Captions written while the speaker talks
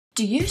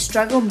Do you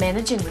struggle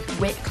managing with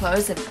wet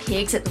clothes and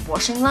pegs at the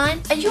washing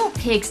line? Are your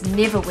pegs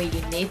never where you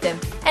need them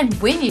and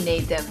when you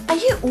need them? Are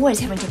you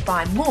always having to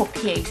buy more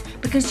pegs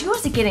because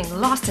yours are getting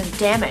lost and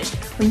damaged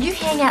when you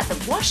hang out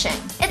the washing?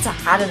 It's a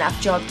hard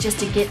enough job just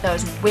to get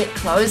those wet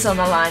clothes on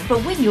the line,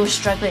 but when you're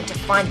struggling to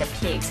find the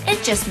pegs,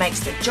 it just makes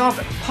the job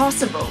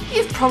impossible.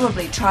 You've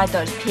probably tried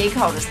those peg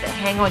holders that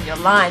hang on your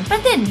line,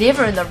 but they're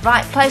never in the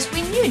right place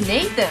when you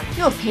need them.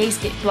 Your pegs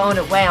get blown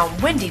away on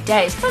windy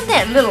days from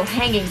that little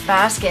hanging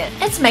basket.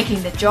 It's making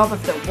the job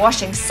of the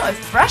washing so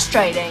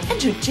frustrating.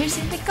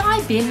 Introducing the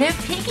Ben Ner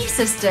Peggy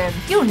System.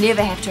 You'll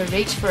never have to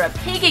reach for a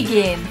peg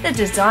again. The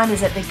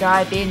designers at the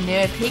Ben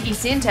Ner Peggy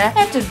Center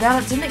have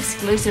developed an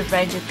exclusive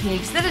range of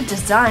pegs that are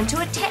designed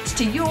to attach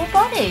to your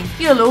body.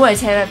 You'll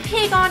always have a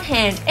peg on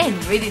hand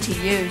and ready to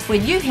use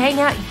when you hang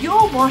out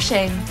your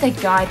washing. The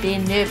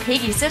Ben Ner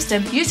Peggy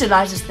System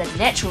utilizes the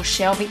natural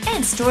shelving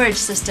and storage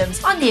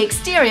systems on the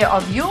exterior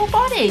of your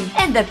body,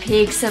 and the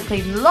pegs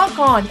simply lock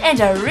on and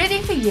are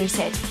ready for use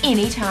at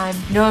any time.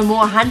 No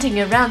more hunting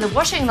around the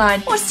washing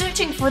line or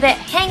searching for that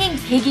hanging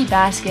peggy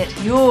basket.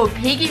 You're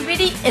peggy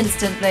ready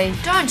instantly.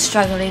 Don't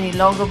struggle any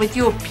longer with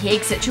your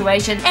peg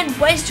situation and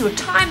waste your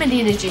time and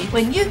energy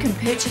when you can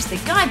purchase the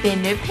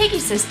Ben Ner Peggy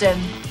System.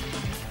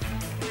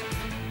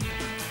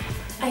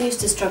 I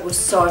used to struggle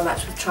so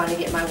much with trying to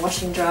get my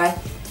washing dry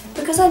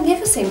because I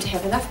never seemed to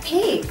have enough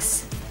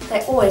pegs.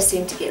 They always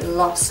seemed to get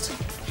lost.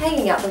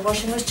 Hanging out the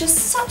washing was just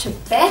such a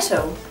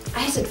battle. I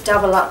had to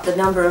double up the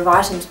number of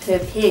items per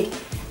peg,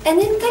 and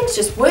then things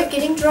just weren't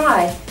getting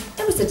dry.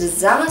 It was a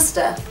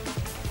disaster.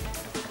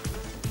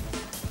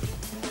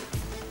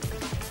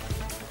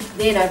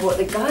 Then I bought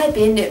the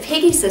Ben Ner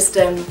Peggy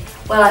System.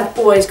 Well, I've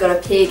always got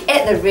a peg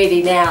at the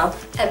ready now.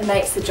 It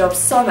makes the job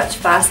so much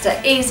faster,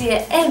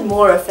 easier and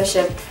more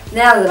efficient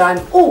now that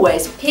I'm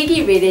always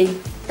peggy ready.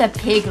 The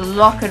peg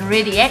lock and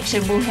ready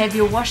action will have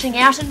your washing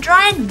out and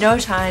dry in no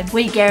time.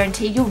 We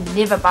guarantee you'll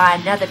never buy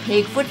another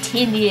peg for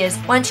 10 years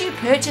once you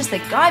purchase the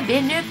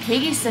Ben Ner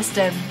Peggy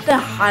System. The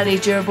highly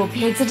durable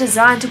pegs are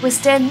designed to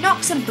withstand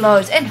knocks and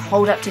blows and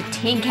hold up to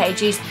 10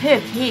 kgs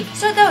per peg,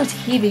 so those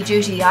heavy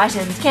duty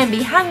items can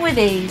be hung with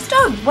ease.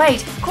 Don't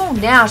wait, call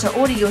now to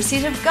order your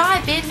set of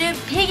Ben Ner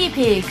Peggy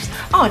pegs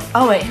on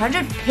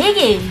 0800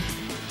 Peggy.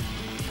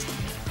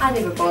 I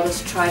never bothered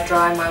to try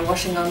drying my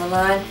washing on the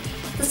line.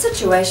 The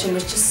situation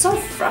was just so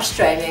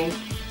frustrating.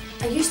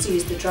 I used to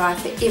use the dryer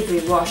for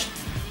every wash,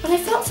 but I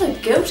felt so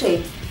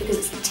guilty because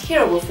it's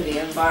terrible for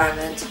the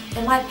environment,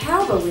 and my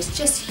power bill was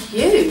just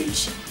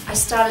huge. I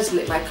started to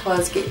let my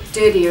clothes get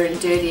dirtier and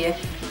dirtier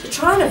to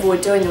try and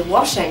avoid doing the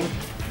washing.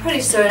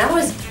 Pretty soon I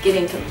was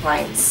getting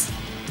complaints.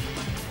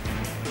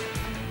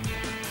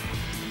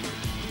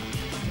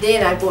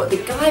 Then I bought the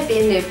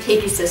Ben Ner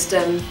Peggy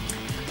System.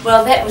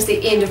 Well, that was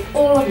the end of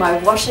all of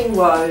my washing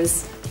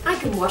woes. I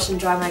can wash and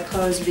dry my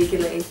clothes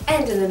regularly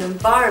and in an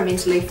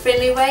environmentally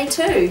friendly way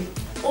too,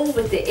 all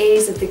with the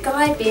ease of the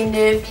Ben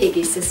Ner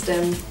Peggy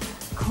System.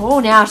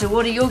 Call now to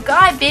order your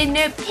Ben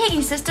Ner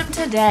Peggy System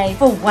today.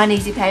 For one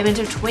easy payment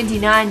of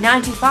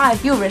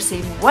 $29.95, you'll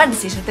receive one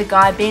set of the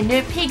Ben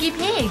Ner Peggy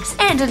pegs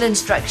and an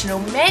instructional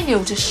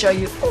manual to show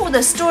you all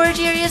the storage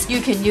areas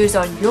you can use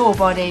on your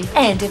body.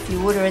 And if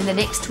you order in the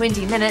next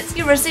 20 minutes,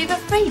 you'll receive a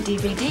free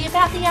DVD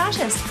about the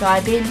artist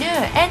Ben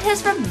Ner and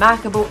his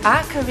remarkable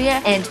art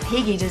career and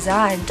peggy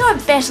design.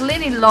 Don't battle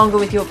any longer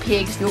with your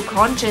pegs, your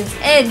conscience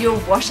and your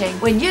washing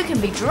when you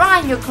can be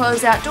drying your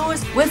clothes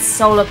outdoors with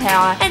solar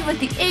power and with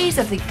the ease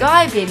of the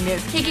Ben Ner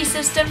Peggy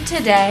System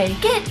today.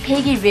 Get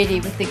peggy ready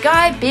with the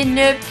Ben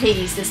Ner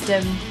Peggy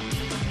System.